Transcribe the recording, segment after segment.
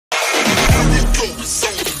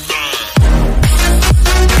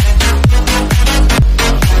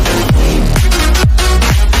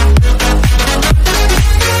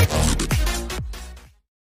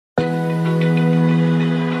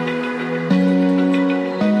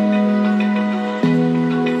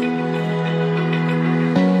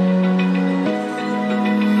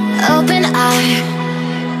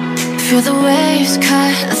Feel the waves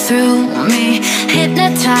cut through me,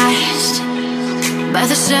 hypnotized by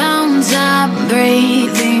the sounds I'm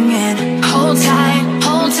breathing in. Hold tight,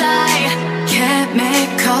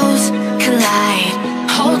 chemicals collide.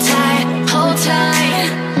 Hold tight, hold tight,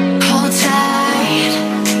 hold tight.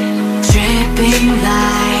 Dripping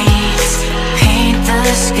lights paint the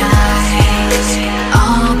skies,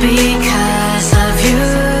 all because of you.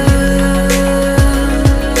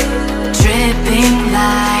 Dripping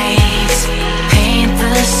lights paint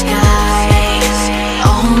the skies,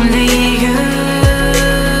 only you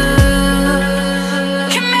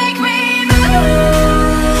can make me move.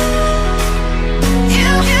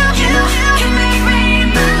 You can make me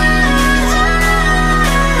move.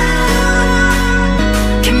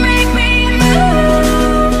 Can make me move.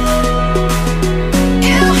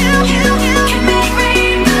 You can make me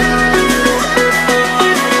move.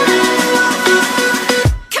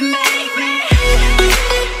 Can make me.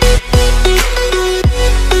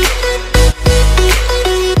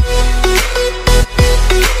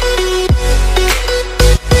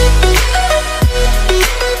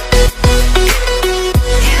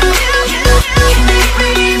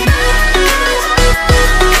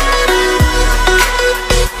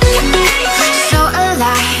 So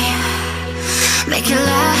alive, make it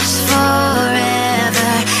last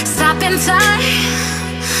forever. Stop in time,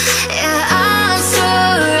 yeah, I'm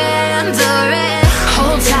surrendering.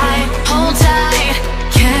 Hold tight,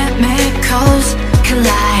 chemicals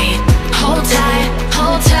collide. Hold tight,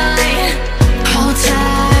 hold tight, hold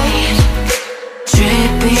tight.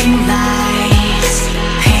 Dripping lights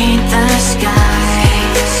paint the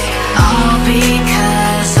skies, all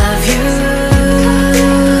because of you.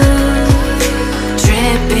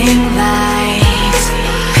 Dripping lights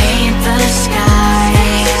paint the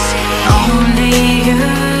skies, only you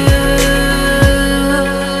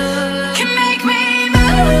can make me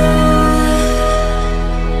move.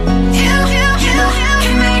 You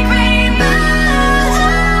can make me move.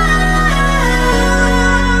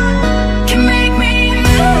 Can make me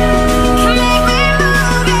move. Can make me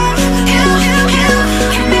move. You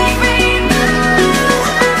can make me move.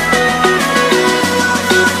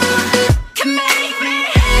 Can make me.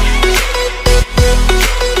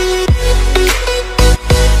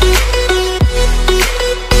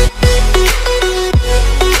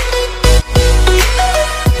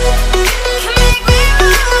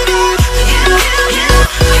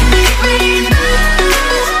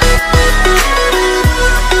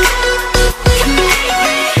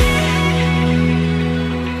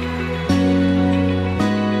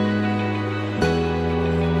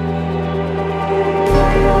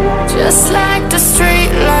 Just like the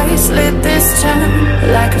street lights lit this town,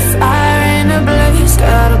 like a fire in a blaze,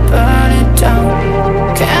 gotta burn it down.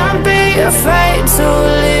 Can't be afraid to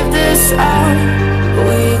leave this out.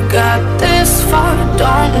 We got this far,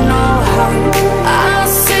 don't know how. I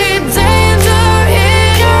see danger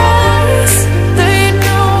in your eyes. They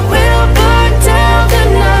know we'll burn down the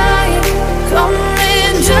night.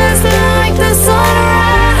 Coming just like the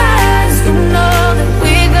sunrise. You know that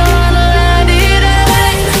we gonna light it up.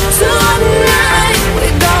 Tonight,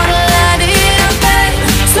 we're gonna light it up.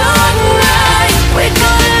 Tonight, we're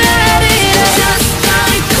gonna light it up. Just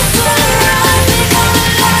like the sunrise, we're gonna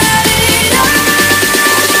light it up.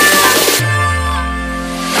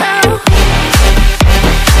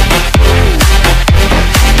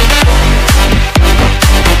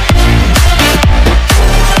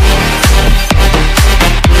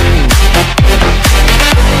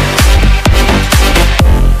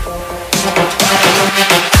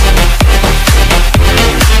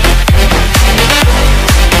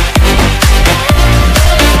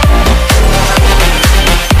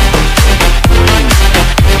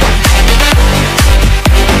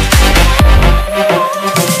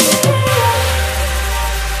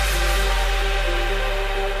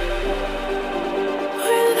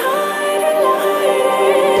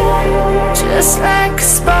 Just like a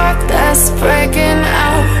spark that's breaking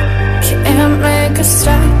out. Can't make a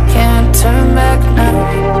stop, can't turn back now.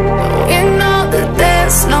 We know that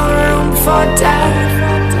there's no room for doubt.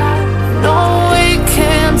 No, we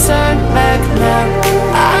can't turn back now.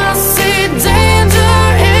 I see danger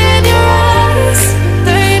in your eyes.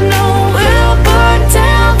 They know we'll burn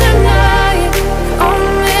down the night.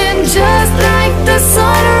 Coming just like the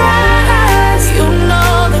sunrise. You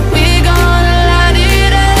know that we gonna light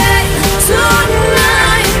it up.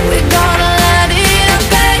 Tonight, we're gonna light it up.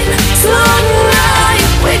 Tonight,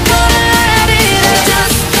 we're gonna light it up.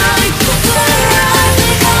 Just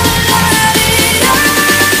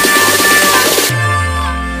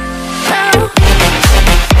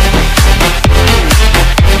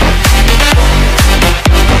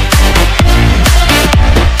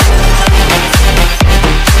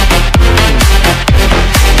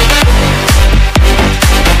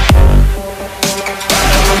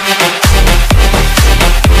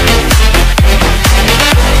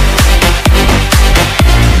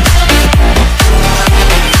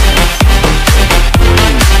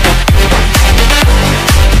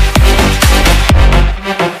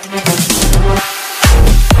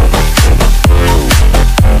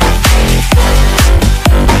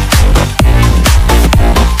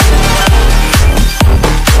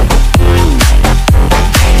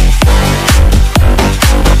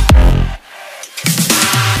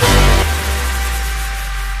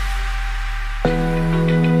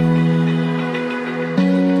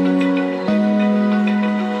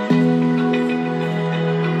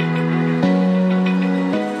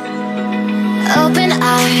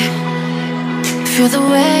Feel the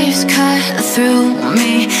waves cut through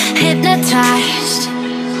me, hypnotized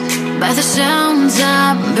by the sounds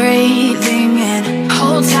I'm breathing in.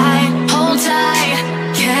 Hold tight,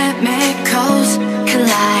 chemicals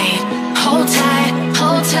collide. Hold tight,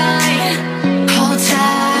 hold tight, hold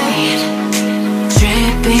tight.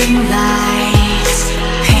 Dripping lights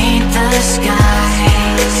paint the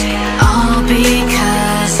skies, all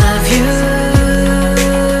because of you.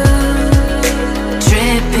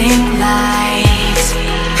 Dripping lights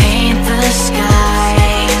paint the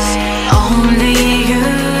skies, only you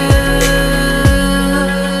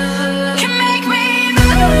can make me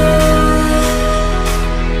move.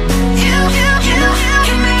 You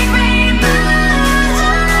can make me move.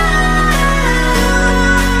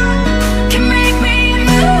 Can make me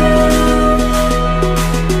move.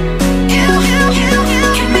 You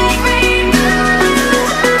can make me move.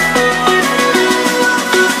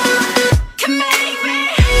 Can make me.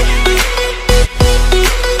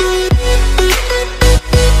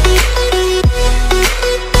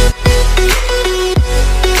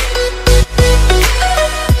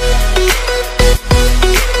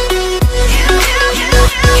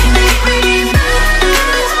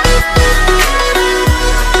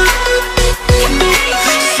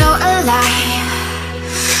 So alive,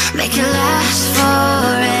 make it last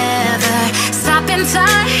forever. Stop in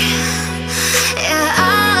time, yeah,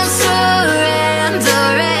 I'm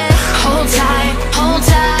surrendering. Hold tight,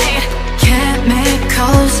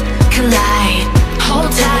 chemicals collide.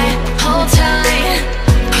 Hold tight, hold tight,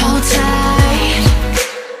 hold tight.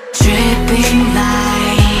 Dripping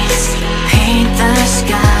lights paint the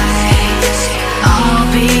skies, all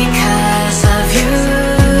because of you.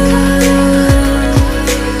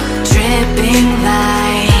 Dripping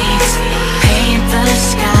lights paint the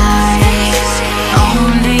skies,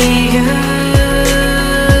 only you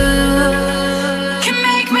can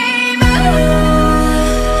make me move.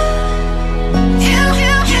 You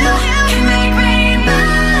can make me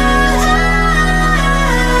move.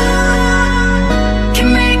 Can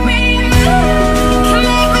make me move. Can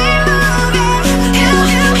make me move. You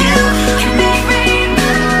can make me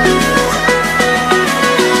move.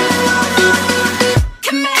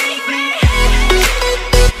 Can make me.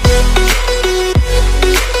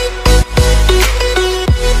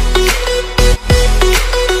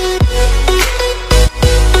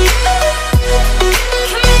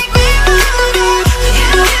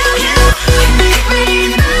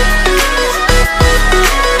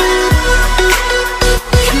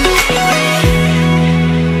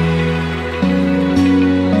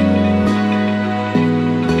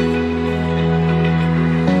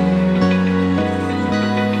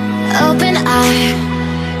 Open eye,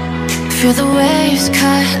 feel the waves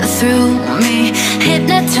cut through me,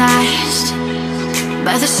 hypnotized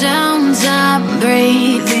by the sounds I'm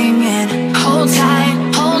breathing in. Hold tight,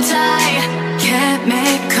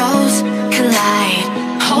 chemicals collide.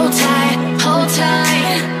 Hold tight, hold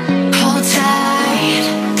tight, hold tight.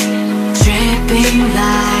 Dripping